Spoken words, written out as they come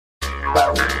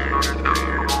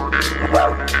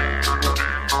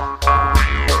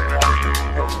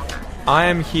I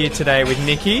am here today with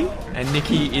Nikki, and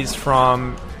Nikki is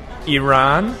from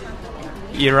Iran.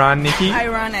 Iran, Nikki?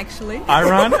 Iran, actually.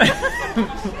 Iran?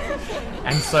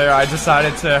 And so I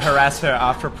decided to harass her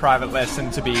after a private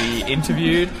lesson to be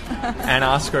interviewed and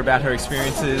ask her about her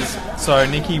experiences. So,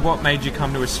 Nikki, what made you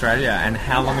come to Australia, and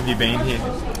how long have you been here?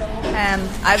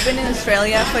 I've been in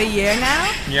Australia for a year now.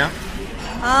 Yeah.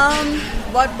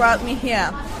 What brought me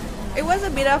here? It was a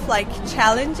bit of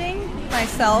challenging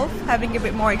myself, having a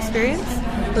bit more experience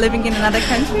living in another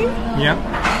country. Yeah.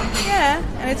 Yeah,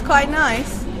 and it's quite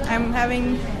nice. I'm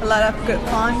having a lot of good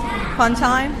fun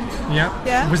time. Yeah.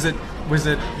 Yeah. Was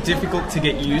it difficult to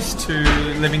get used to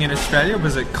living in Australia?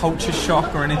 Was it culture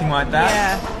shock or anything like that?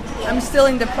 Yeah. I'm still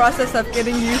in the process of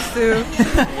getting used to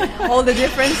all the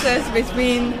differences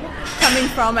between coming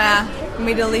from a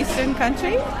Middle Eastern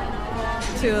country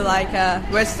to a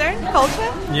Western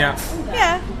culture. Yeah.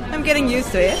 Yeah, I'm getting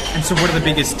used to it. And so what are the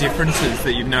biggest differences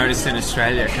that you've noticed in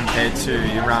Australia compared to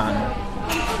Iran?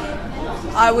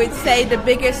 I would say the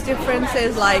biggest difference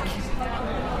is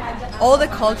all the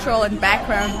cultural and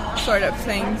background sort of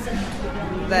things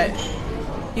that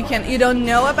you don't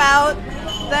know about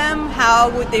them. How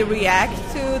would they react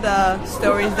to the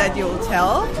stories that you'll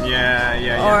tell?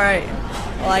 Yeah. Or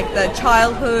the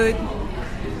childhood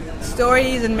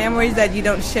stories and memories that you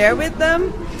don't share with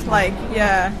them.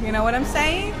 You know what I'm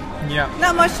saying? Yeah.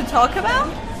 Not much to talk about.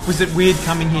 Was it weird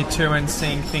coming here too and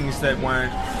seeing things that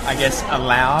weren't, I guess,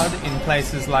 allowed in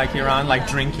places like Iran, like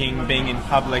drinking, being in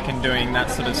public and doing that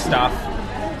sort of stuff?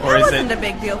 Or that is wasn't it a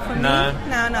big deal for me. No?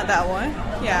 No, not that one.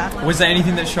 Yeah. Was there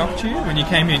anything that shocked you when you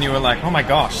came here and you were like, oh my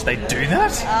gosh, they do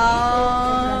that?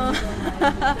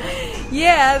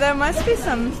 Yeah, there must be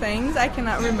some things I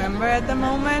cannot remember at the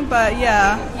moment, but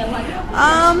yeah.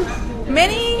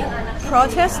 Many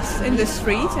protests in the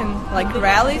street and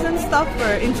rallies and stuff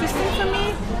were interesting for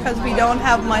me because we don't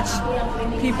have much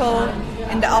people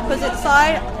in the opposite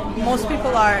side. Most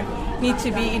people need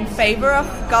to be in favor of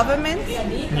government.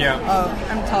 Yeah. Oh,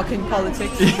 I'm talking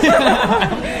politics.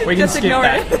 We can Just skip ignore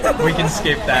that. it. We can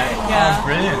skip that. Yeah. Oh,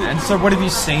 brilliant. And so what have you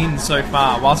seen so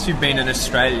far? Whilst you've been in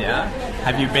Australia,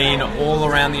 have you been all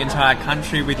around the entire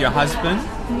country with your husband?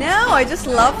 No, I just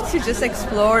love to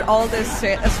explore all the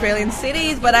Australian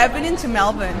cities, but I've been into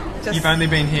Melbourne. You've only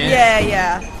been here?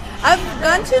 Yeah. I've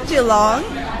gone to Geelong.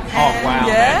 Oh, wow.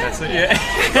 Yeah. Man, that's it, yeah.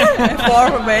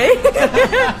 Far away.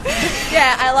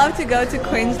 Yeah, I love to go to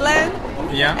Queensland,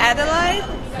 Yeah. Adelaide,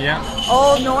 Yeah.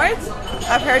 all north.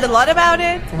 I've heard a lot about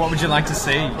it. What would you like to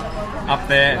see up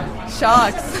there?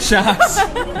 Sharks. Sharks.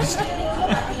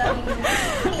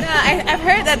 Yeah, I've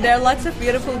heard that there are lots of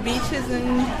beautiful beaches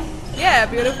and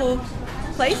beautiful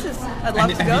places. I'd love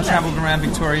to go there. Have you travelled around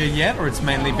Victoria yet, or it's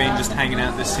mainly been just hanging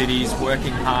out in the cities,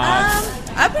 working hard?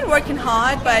 I've been working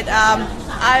hard, but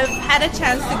I've had a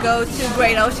chance to go to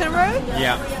Great Ocean Road.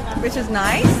 Yeah. Which is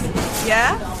nice.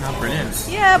 Yeah. Oh, brilliant.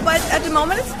 Yeah, but at the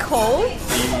moment it's cold.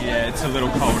 Yeah, it's a little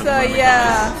cold. So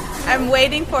yeah, I'm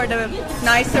waiting for the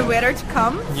nicer weather to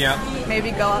come. Yeah.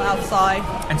 Maybe go outside.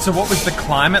 And so what was the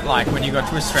climate like when you got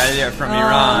to Australia from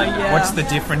Iran? Yeah. What's the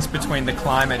difference between the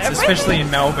climates, especially in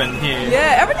Melbourne here?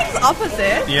 Yeah, everything's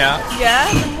opposite. Yeah.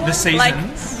 Yeah. The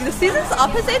seasons? The season's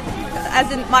opposite. As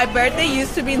in, my birthday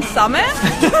used to be in summer,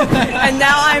 and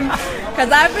now because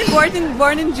I've been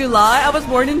born in July. I was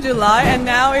born in July, and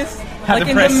now it's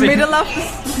in the middle of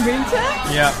winter.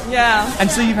 Yeah. Yeah.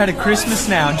 And so you've had a Christmas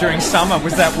now during summer.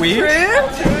 Was that weird?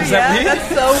 True. Was that weird? That's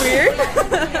so weird.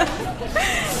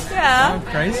 Yeah. Oh,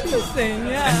 crazy. Interesting,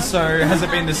 yeah. And so has it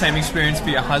been the same experience for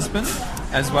your husband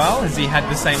as well? Has he had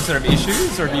the same sort of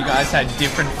issues, or have you guys had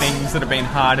different things that have been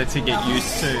harder to get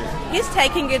used to? He's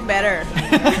taking it better.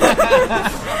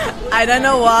 I don't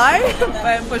know why,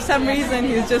 but for some reason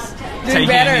he's just doing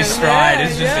better. Taking his stride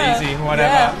is just easy, whatever.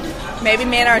 Yeah. Maybe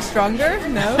men are stronger,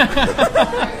 no?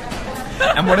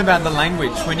 And what about the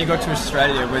language? When you got to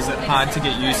Australia, was it hard to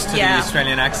get used to the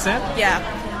Australian accent? Yeah.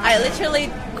 I literally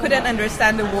couldn't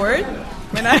understand the word.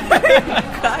 When I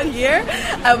got here,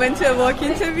 I went to a work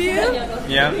interview.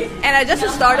 Yeah. And I just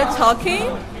started talking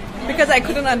because I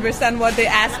couldn't understand what they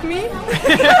asked me.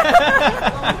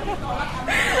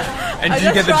 And did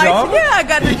you get the job? Yeah, I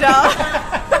got the job.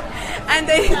 And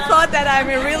they thought that I'm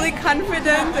a really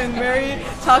confident and very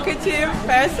talkative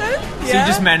person. So you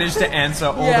just managed to answer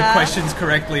all the questions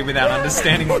correctly without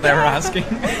understanding what they were asking?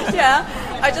 Yeah.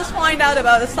 I just find out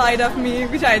about a side of me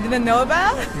which I didn't know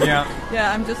about. Yeah.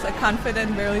 Yeah, I'm just a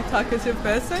confident, very talkative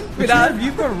person. But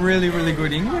you've got really, really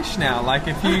good English now. Like,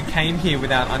 if you came here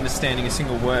without understanding a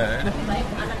single word,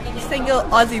 single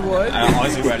Aussie word.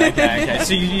 Aussie word, okay.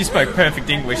 So you spoke perfect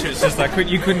English. It's just like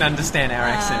you couldn't understand our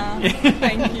accent.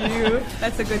 Thank you.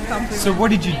 That's a good compliment. So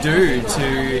what did you do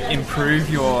to improve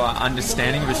your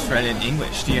understanding of Australian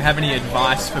English? Do you have any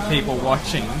advice for people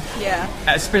watching? Yeah.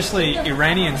 Especially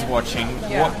Iranians watching,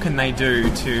 Yeah. what can they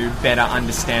do to better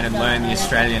understand and learn the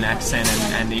Australian accent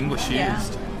and English used? Yeah.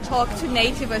 Talk to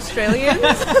native Australians.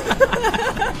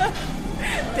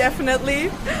 Definitely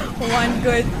one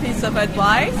good piece of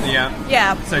advice. Yeah.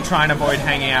 Yeah. So try and avoid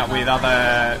hanging out with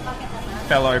other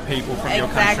fellow people from your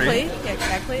country.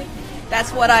 Exactly.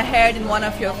 That's what I heard in one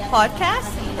of your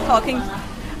podcasts.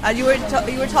 You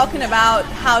were talking about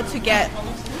how to get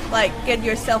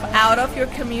yourself out of your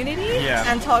community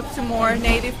and talk to more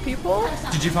native people.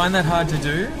 Did you find that hard to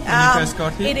do when you first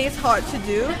got here? It is hard to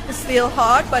do. It's still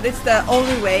hard, but it's the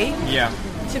only way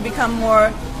to become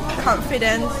more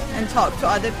confident and talk to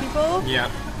other people.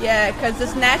 Yeah, because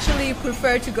just naturally you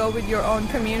prefer to go with your own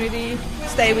community,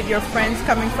 stay with your friends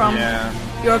coming from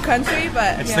your country,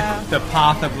 but it's the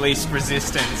path of least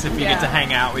resistance if you get to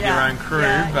hang out with your own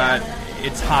crew, but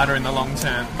it's harder in the long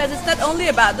term. Because it's not only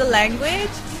about the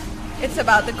language, it's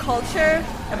about the culture,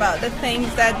 about the things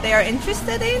that they are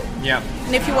interested in. Yeah.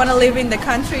 And if you want to live in the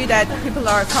country that people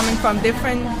are coming from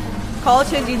different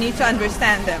cultures, you need to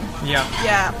understand them. Yeah.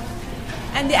 Yeah.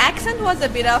 And the accent was a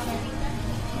bit of...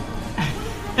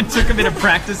 It took a bit of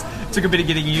practice, took a bit of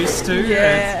getting used to.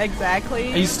 Yeah,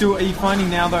 exactly. Are you finding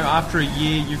now though, after a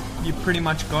year, you pretty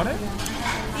much got it?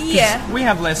 Yeah. We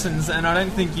have lessons and I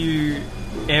don't think you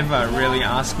ever really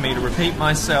ask me to repeat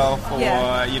myself or,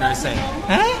 say,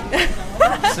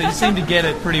 huh? So you seem to get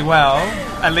it pretty well.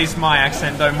 At least my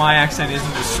accent, though my accent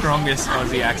isn't the strongest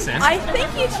Aussie accent. I think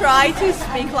you try to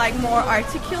speak more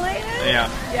articulated. Yeah.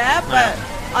 Yeah, but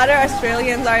other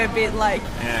Australians are a bit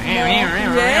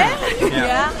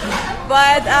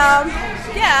But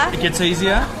It gets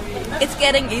easier? It's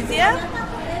getting easier.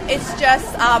 It's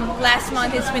just last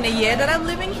month it's been a year that I'm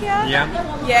living here.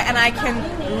 Yeah, and I can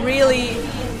really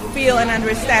feel and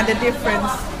understand the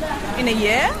difference in a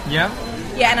year.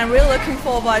 Yeah, and I'm really looking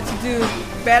forward to do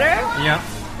better.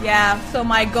 Yeah, so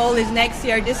my goal is next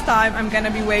year, this time I'm going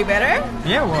to be way better.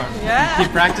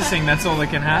 Keep practicing, that's all that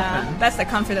can happen. That's the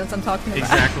confidence I'm talking about.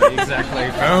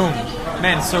 Exactly. Boom.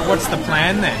 Man, so what's the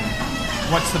plan then?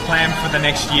 What's the plan for the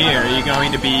next year? Are you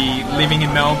going to be living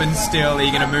in Melbourne still? Are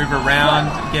you going to move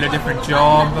around, get a different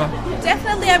job?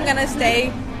 Definitely I'm going to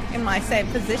stay in my same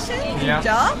position,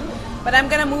 job. But I'm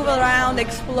going to move around,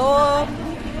 explore,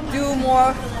 do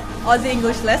more Aussie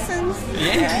English lessons.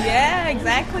 Yeah,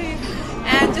 exactly.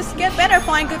 And just get better,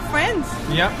 find good friends.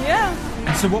 Yeah.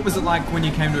 And so what was it like when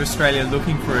you came to Australia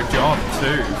looking for a job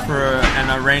too? For an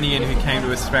Iranian who came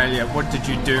to Australia, what did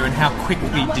you do and how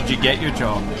quickly did you get your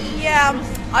job? Yeah,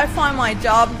 I found my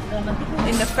job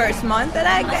in the first month that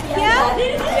I got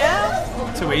here.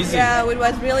 Yeah. Too easy. Yeah, it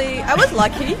was really, I was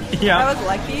lucky. I was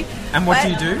lucky. And what do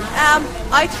you do?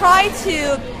 I try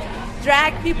to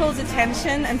drag people's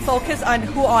attention and focus on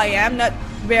who I am, not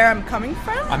where I'm coming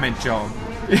from. I meant job.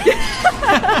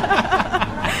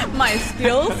 My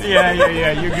skills. Yeah.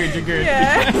 You're good.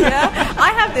 Yeah.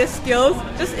 I have these skills.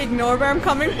 Just ignore where I'm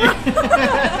coming from.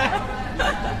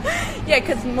 Yeah,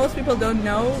 because most people don't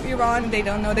know Iran. They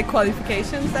don't know the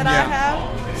qualifications that I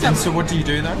have. And so what do you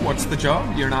do though? What's the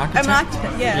job? You're an architect? I'm an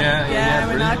architect, I'm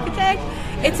an architect.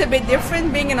 It's a bit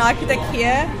different being an architect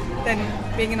here than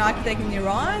being an architect in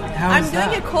Iran. I'm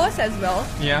doing a course as well.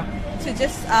 To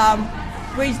just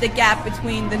bridge the gap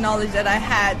between the knowledge that I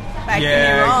had back in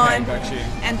Iran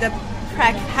and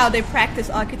how they practice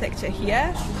architecture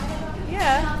here.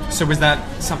 Yeah. So was that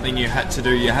something you had to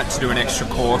do? You had to do an extra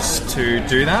course to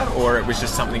do that, or it was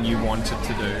just something you wanted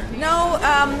to do? No,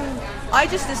 I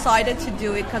just decided to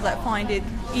do it because I find it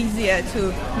easier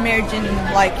to merge in,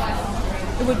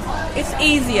 it's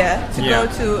easier to go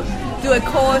to do a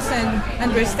course and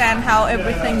understand how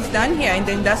everything's done here in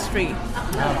the industry.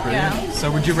 Oh, brilliant.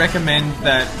 So would you recommend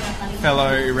that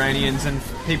fellow Iranians and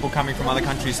people coming from other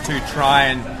countries to try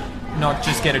and not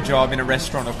just get a job in a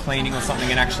restaurant or cleaning or something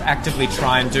and actually actively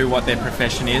try and do what their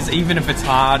profession is, even if it's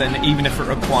hard and even if it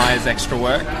requires extra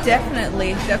work?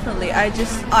 Definitely.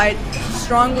 I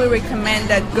strongly recommend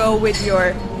that go with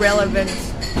your relevant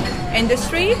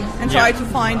industry and try to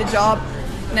find a job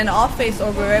in an office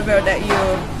or wherever that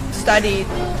you studied.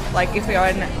 Like if you're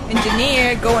an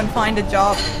engineer, go and find a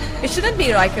job. It shouldn't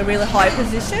be like a really high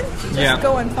position. Just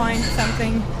go and find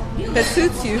something that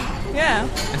suits you. Yeah.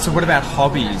 And so what about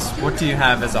hobbies? What do you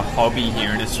have as a hobby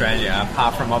here in Australia,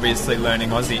 apart from obviously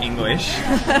learning Aussie English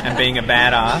and being a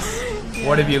badass?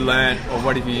 What have you learned or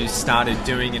what have you started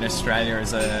doing in Australia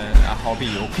as a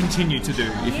hobby or continue to do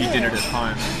if you did it at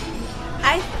home?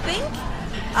 think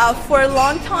for a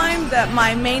long time that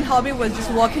my main hobby was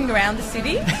just walking around the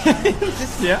city,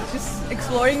 just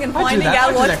exploring and finding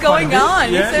out what's going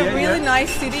on. It's a really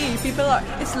nice city.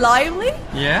 It's lively.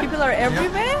 Yeah. People are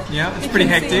everywhere. Yeah, it's pretty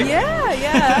hectic. Yeah,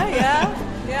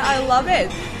 I love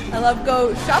it. I love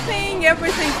go shopping,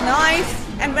 everything's nice.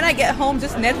 And when I get home,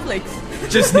 just Netflix.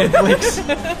 Just Netflix.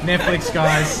 Netflix,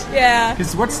 guys. Yeah.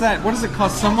 Because what's that? What does it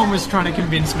cost? Someone was trying to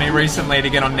convince me recently to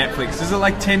get on Netflix. Is it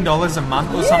like $10 a month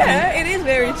or something? Yeah, it is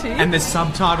very cheap. And there's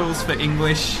subtitles for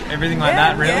English, everything like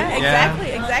that, really? Yeah,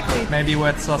 exactly. Maybe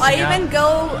worth sourcing I even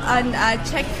go and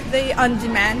check the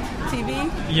on-demand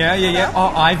TV. Yeah.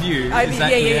 Oh, iView.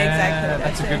 Exactly.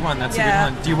 That's a good one. That's a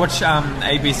good one. Do you watch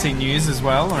ABC News as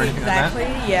well or anything like that?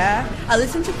 Exactly, yeah. I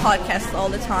listen to podcasts all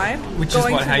the time. Which is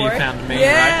how you found me, right?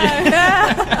 Yeah.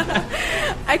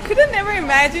 I couldn't ever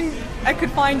imagine I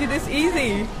could find it this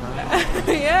easy.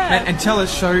 Yeah. And tell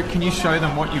us, can you show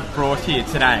them what you've brought here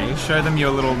today? Show them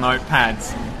your little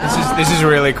notepads. This is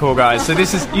really cool, guys. So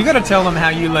you got to tell them how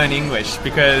you learn English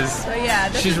because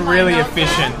she's really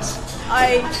efficient.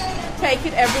 I take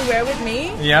it everywhere with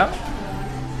me. Yep.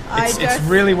 It's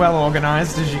really well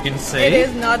organized, as you can see. It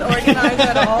is not organized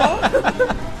at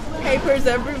all. Papers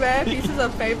everywhere, pieces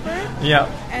of paper. Yeah.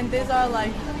 And these are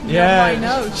like my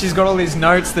notes. She's got all these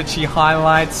notes that she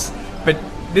highlights. But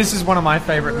this is one of my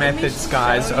favorite methods,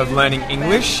 guys, of learning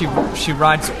English. She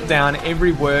writes down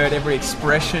every word, every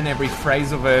expression, every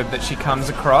phrasal verb that she comes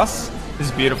across. This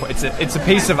is beautiful. It's a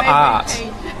piece of art.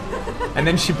 And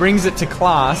then she brings it to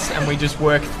class and we just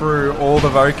work through all the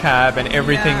vocab and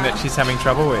everything that she's having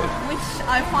trouble with. Which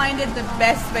I find it the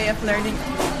best way of learning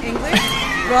English.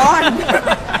 Gone.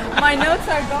 My notes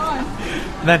are gone.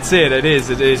 That's it. It is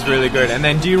really good. And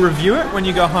then do you review it when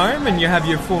you go home and you have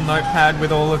your full notepad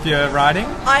with all of your writing?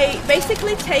 I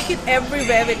basically take it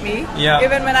everywhere with me. Yeah.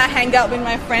 Even when I hang out with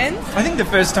my friends. I think the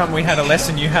first time we had a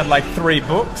lesson you had like 3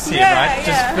 books here, right?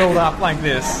 Just filled up like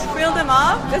this. Fill them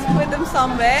up, just put them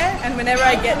somewhere, and whenever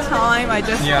I get time I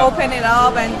just open it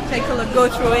up and take a look, go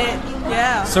through it.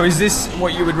 Yeah. So is this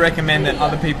what you would recommend that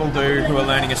other people do who are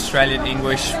learning Australian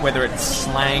English, whether it's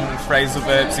slang, phrasal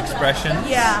verbs, expressions?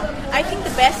 Yeah. I think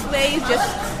the best way is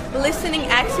just listening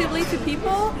actively to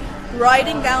people,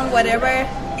 writing down whatever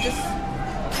just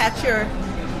catch your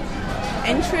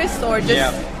interest or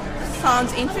just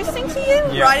sounds interesting to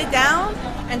you. Yeah. Write it down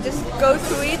and just go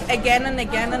through it again and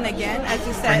again and again, as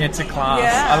you said. Bring it to class.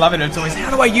 Yeah. I love it. It's always, how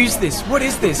do I use this? What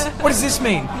is this? What does this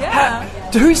mean? Yeah.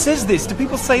 Who says this? Do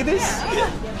people say this?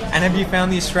 And have you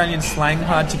found the Australian slang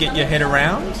hard to get your head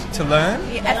around, to learn?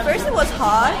 Yeah, at first it was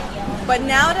hard, but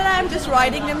now that I'm just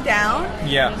writing them down,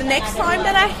 the next time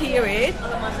that I hear it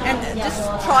and just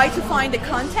try to find the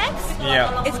context,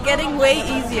 it's getting way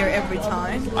easier every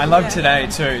time. I love today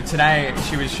too. Today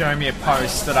she was showing me a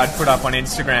post that I'd put up on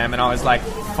Instagram and I was like,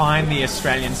 find the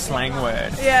Australian slang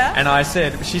word. Yeah. And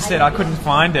she said I couldn't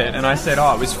find it. And I said,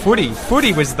 oh, it was footy.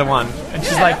 Footy was the one. And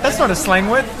she's like, that's not a slang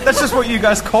word. That's just what you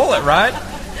guys call it, right?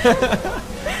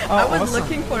 I was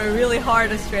looking for a really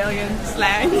hard Australian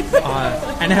slang.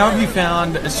 And how have you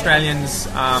found Australians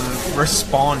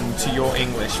respond to your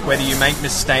English? Whether you make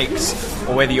mistakes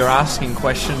or whether you're asking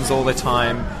questions all the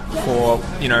time for,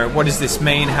 what does this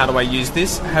mean? How do I use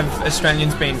this? Have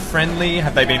Australians been friendly?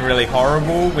 Have they been really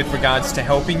horrible with regards to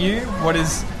helping you? What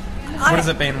has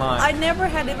it been like? I never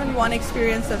had even one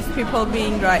experience of people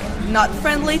being not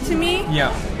friendly to me.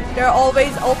 Yeah. They're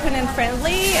always open and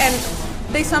friendly, and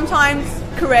they sometimes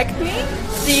correct me.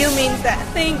 Do you mean that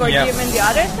thing or do you mean the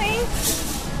other thing?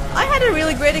 I had a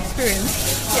really great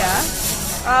experience.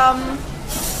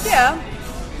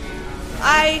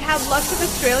 I have lots of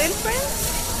Australian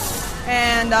friends,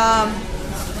 and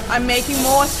I'm making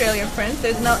more Australian friends.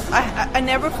 I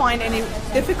never find any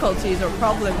difficulties or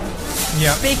problems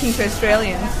speaking to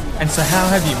Australians. And so how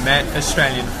have you met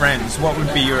Australian friends? What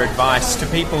would be your advice to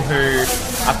people who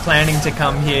are planning to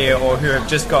come here or who have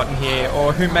just gotten here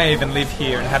or who may even live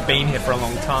here and have been here for a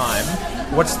long time?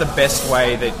 What's the best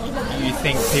way that you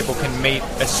think people can meet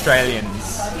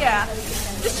Australians? Yeah,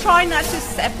 just try not to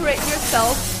separate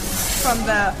yourself from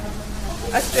the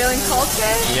Australian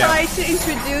culture. Try to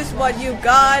introduce what you've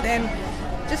got and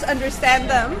just understand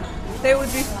them. They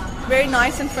would be very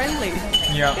nice and friendly.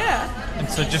 Yeah. And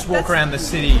so just walk around the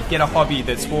city, get a hobby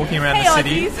that's walking around the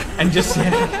city, and just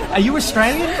are you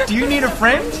Australian? Do you need a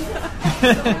friend?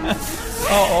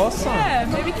 Oh, awesome. Yeah,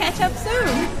 maybe catch up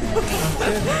soon.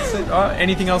 That's it. Oh,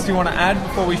 anything else you want to add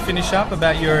before we finish up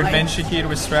about your adventure here to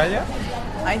Australia?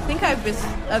 I think I've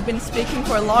been speaking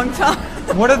for a long time.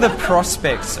 What are the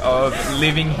prospects of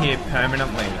living here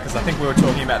permanently? Because I think we were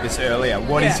talking about this earlier.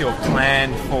 What is your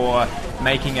plan for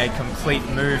making a complete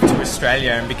move to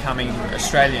Australia and becoming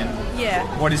Australian. Yeah.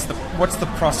 What's the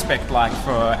prospect like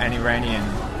for an Iranian?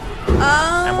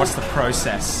 And what's the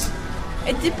process?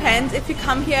 It depends. If you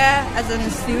come here as a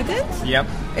student, Yep.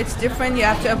 it's different. You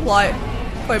have to apply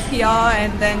for PR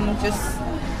and then just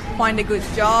find a good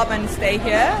job and stay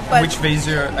here. But Which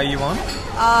visa are you on?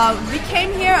 we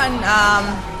came here on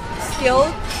skilled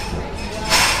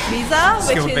visa,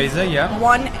 Skilled which is visa, yeah.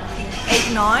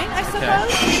 189, I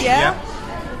suppose. Yeah.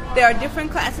 There are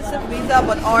different classes of visa,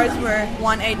 but ours were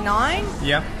 189,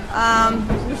 Yep.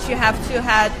 which you have to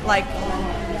have like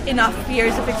enough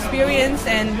years of experience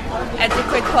and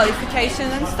adequate qualification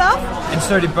and stuff. And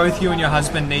so did both you and your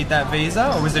husband need that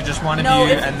visa, or was it just one of No,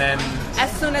 you if- and then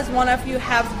As soon as one of you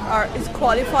is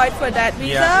qualified for that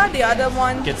visa, Yeah. the other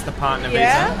one gets the partner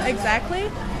yeah, visa?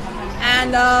 exactly.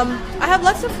 And I have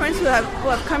lots of friends who have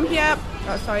come here.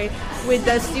 With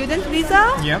the student visa.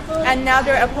 Yep. And now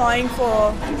they're applying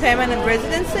for permanent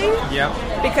residency. Yep.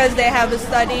 Because they have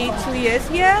studied 2 years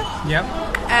here, Yep.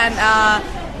 and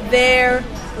their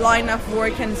line of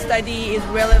work and study is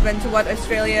relevant to what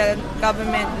Australian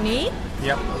government need.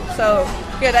 Yep. So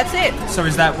yeah, that's it. So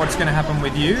is that what's going to happen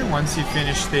with you once you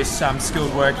finish this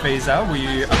skilled work visa? Will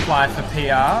you apply for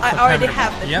PR? I already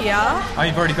have the Yep. PR. Oh,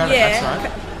 you've already got it. That's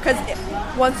right. Because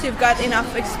once you've got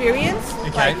enough experience,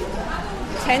 Okay. like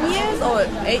 10 years or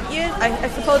 8 years, I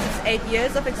suppose it's 8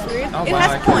 years of experience. Oh, It wow,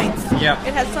 has okay. points. Yep.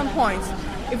 It has some points.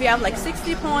 If you have like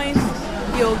 60 points,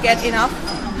 you'll get enough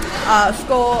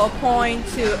score or point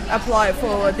to apply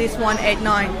for this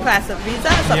 189 class of visa,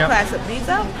 subclass of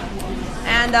visa.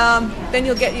 And then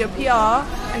you'll get your PR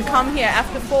and come here.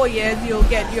 After 4 years, you'll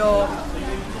get your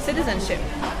citizenship.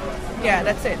 Yeah,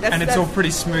 that's it. And it's all pretty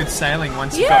smooth sailing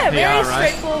once you've yeah, got PR, very right?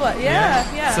 straightforward.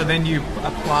 Yeah. So then you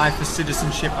apply for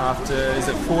citizenship after, is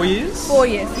it 4 years? 4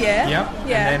 years, yeah. Yep.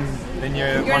 Yeah. And then you're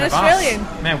You're one an of Australian.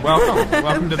 us. Man, welcome.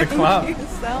 Welcome to the club. Thank you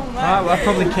so much. All right, well, I've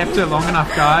probably kept it long enough,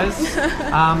 guys.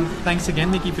 Thanks again,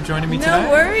 Nikki, for joining me today. No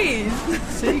worries.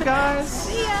 See you guys.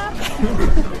 See ya.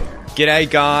 G'day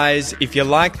guys, if you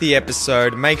like the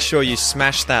episode, make sure you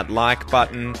smash that like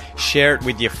button, share it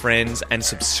with your friends and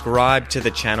subscribe to the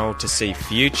channel to see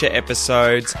future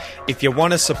episodes. If you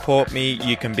want to support me,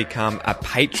 you can become a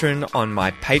patron on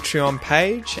my Patreon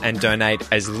page and donate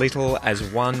as little as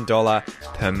 $1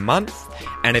 per month.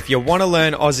 And if you want to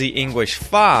learn Aussie English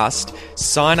fast,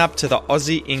 sign up to the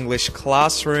Aussie English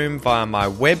Classroom via my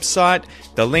website.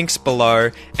 The link's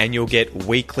below and you'll get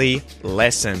weekly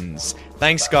lessons.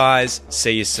 Thanks guys,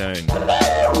 see you soon.